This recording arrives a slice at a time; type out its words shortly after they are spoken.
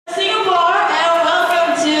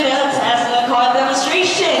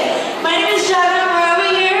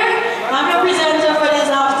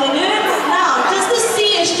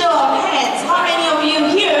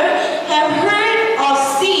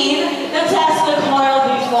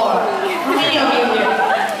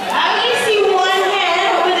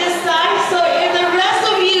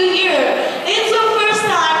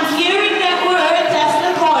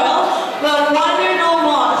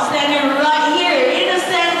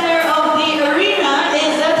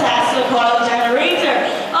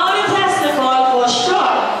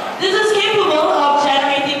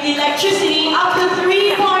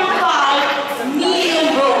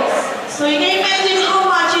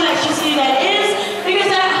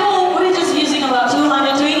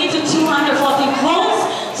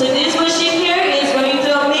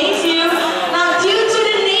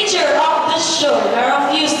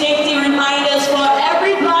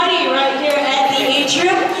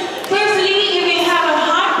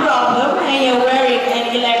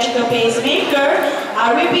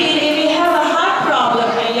I repeat, if you have a heart problem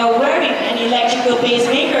and you're wearing an electrical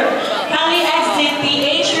pacemaker, kindly exit the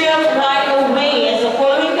atrium right away, as the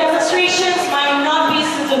following demonstrations might not be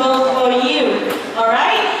suitable for you.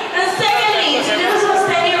 Alright? And secondly, to those who are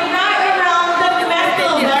standing right around the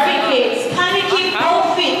metal barricades, kindly keep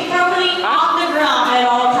both feet firmly on the ground at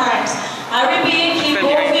all times. I repeat, keep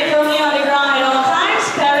both feet firmly on the ground at all times.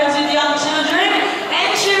 Parents with young children,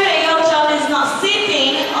 ensure that your child is not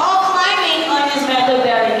sitting or climbing on these metal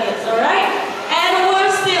barricades. Alright? And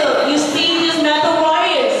worse still, you see these metal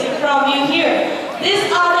wires in front of you here.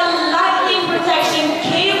 These are the lightning protection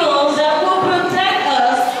cables that will protect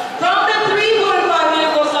us from the 3.5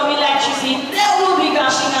 millivolts of electricity that will be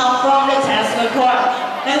gushing out from the Tesla coil.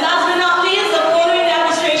 And last but not least, the following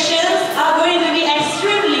demonstrations are going to be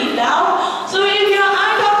extremely loud. So if you're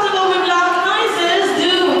uncomfortable with loud noises,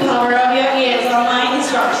 do cover up your ears on my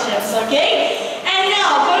instructions, okay? And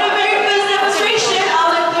now, for the very first demonstration, I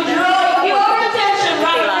would like to draw your attention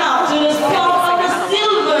right now to the top of the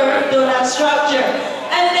silver donut structure.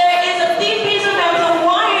 And there is a thin piece of metal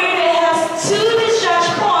wire that has two discharge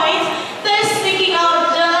points that is sticking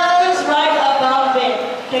out just right above it.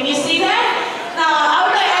 Can you see that? Now, I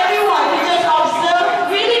would like everyone to just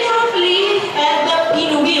observe really carefully at the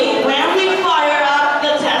pinwheel when we fire up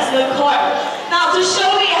the Tesla coil. Now, to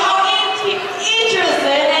show me how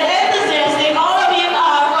interested and enthusiastic all of you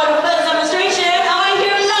are for the first demonstration, I want to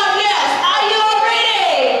hear a loud yes. Are you all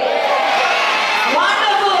ready?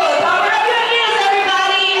 Wonderful. Cover up your ears,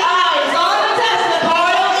 everybody. Eyes on the Tesla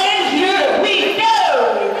coil, and here we go.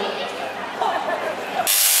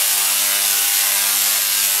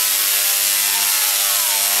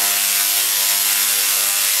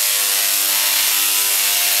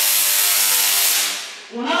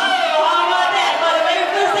 Whoa, how about that? For the very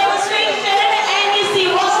first demonstration, and you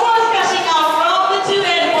see what was gushing out from the two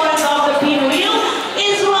endpoints of the pinwheel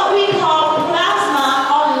is what we call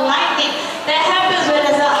plasma or lightning. That happens when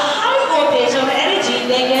there's a high voltage of energy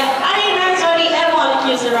that get ionized or the air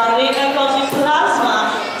molecules around it and causing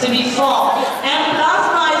plasma to be formed. And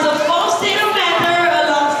plasma is a formed state of matter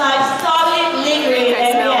alongside solid, liquid,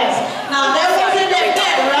 and gas. Now that wasn't that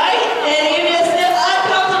bad, right? And if you're still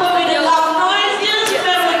uncomfortable with the loud noise, just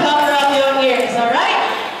remember to cover up your ears, alright?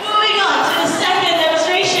 Moving on to the second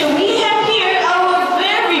demonstration, we have here our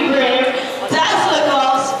very brave Tesla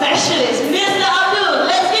coil specialist, Mr. Abdul.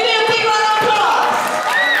 Let's give him a big round of applause.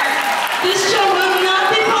 This show will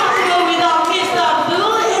not be possible without Mr.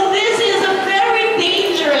 Abdul, and this is a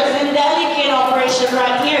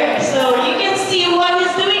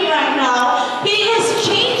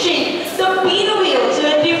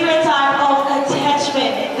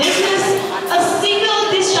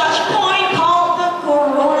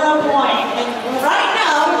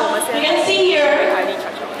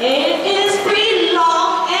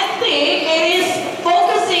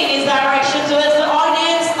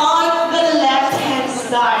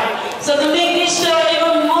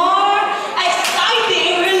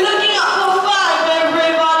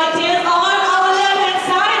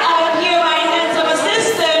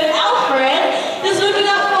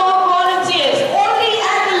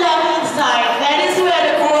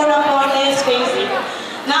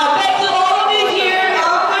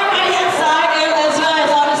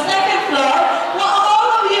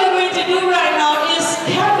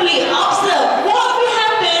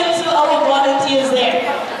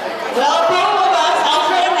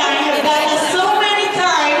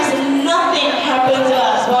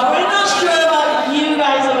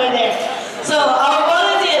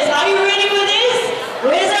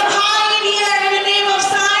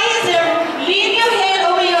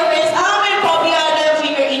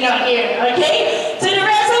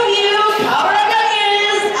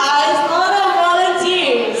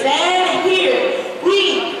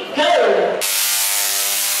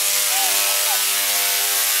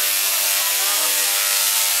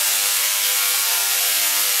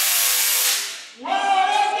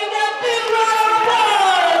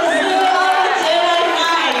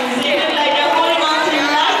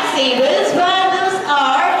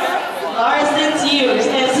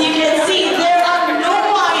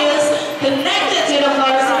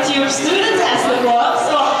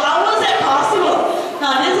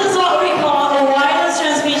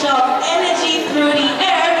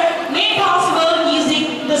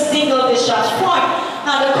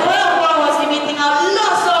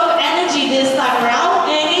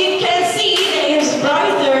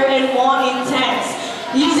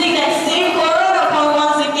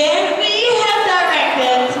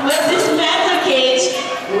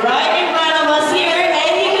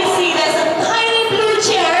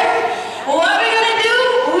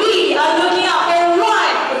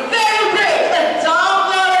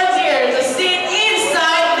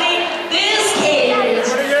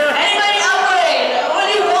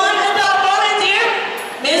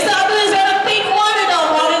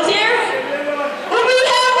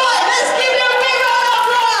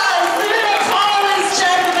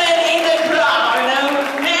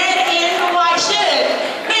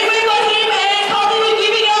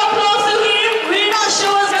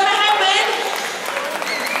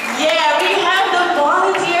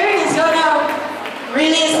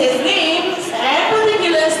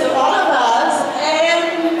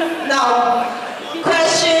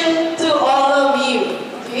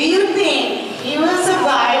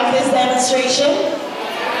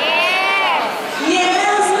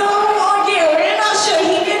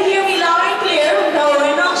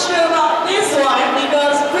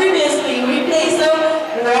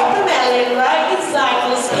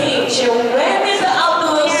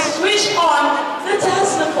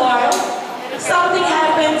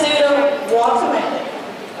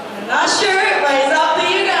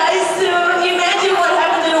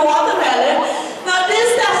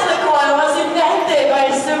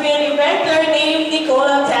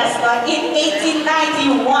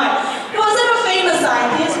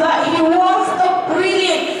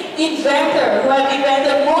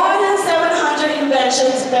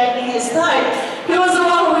sessions back